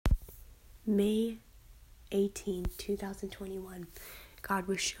May 2021, God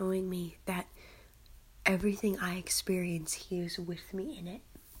was showing me that everything I experience, He is with me in it.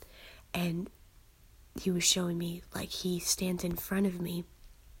 And He was showing me, He stands in front of me.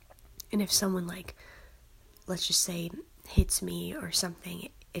 And if someone, let's just say, hits me or something,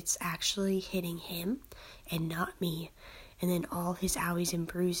 it's actually hitting Him and not me. And then all His owies and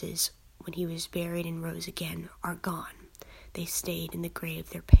bruises, when He was buried and rose again, are gone. They stayed in the grave.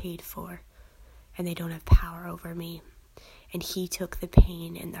 They're paid for. And they don't have power over me. And He took the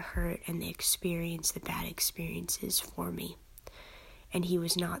pain and the hurt and the experience, the bad experiences for me. And He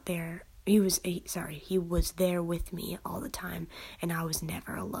was not there. He was there with me all the time, and I was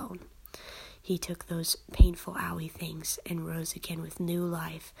never alone. He took those painful owie things and rose again with new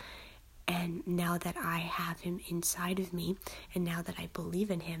life. And now that I have Him inside of me, and now that I believe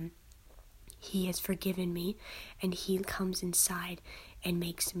in Him, He has forgiven me, and He comes inside and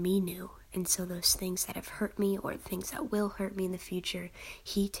makes me new. And so those things that have hurt me or things that will hurt me in the future,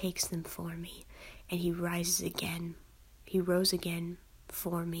 He takes them for me, and He rises again. He rose again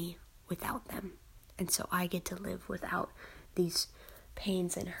for me without them. And so I get to live without these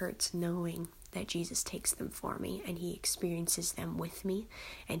pains and hurts, knowing that Jesus takes them for me, and He experiences them with me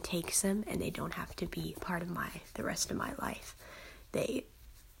and takes them, and they don't have to be part of the rest of my life. They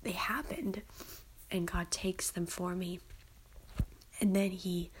happened, and God takes them for me. And then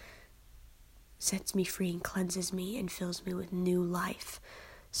He sets me free and cleanses me and fills me with new life.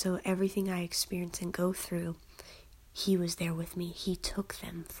 So everything I experience and go through, He was there with me. He took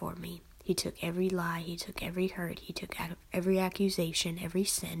them for me. He took every lie. He took every hurt. He took out every accusation, every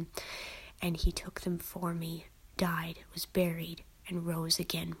sin, and He took them for me, died, was buried, and rose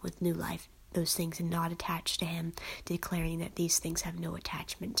again with new life. Those things are not attached to Him, declaring that these things have no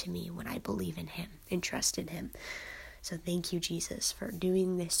attachment to me when I believe in Him and trust in Him. So thank you, Jesus, for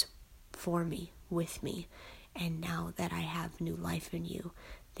doing this for me, with me. And now that I have new life in You,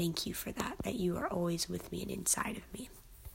 thank You for that You are always with me and inside of me.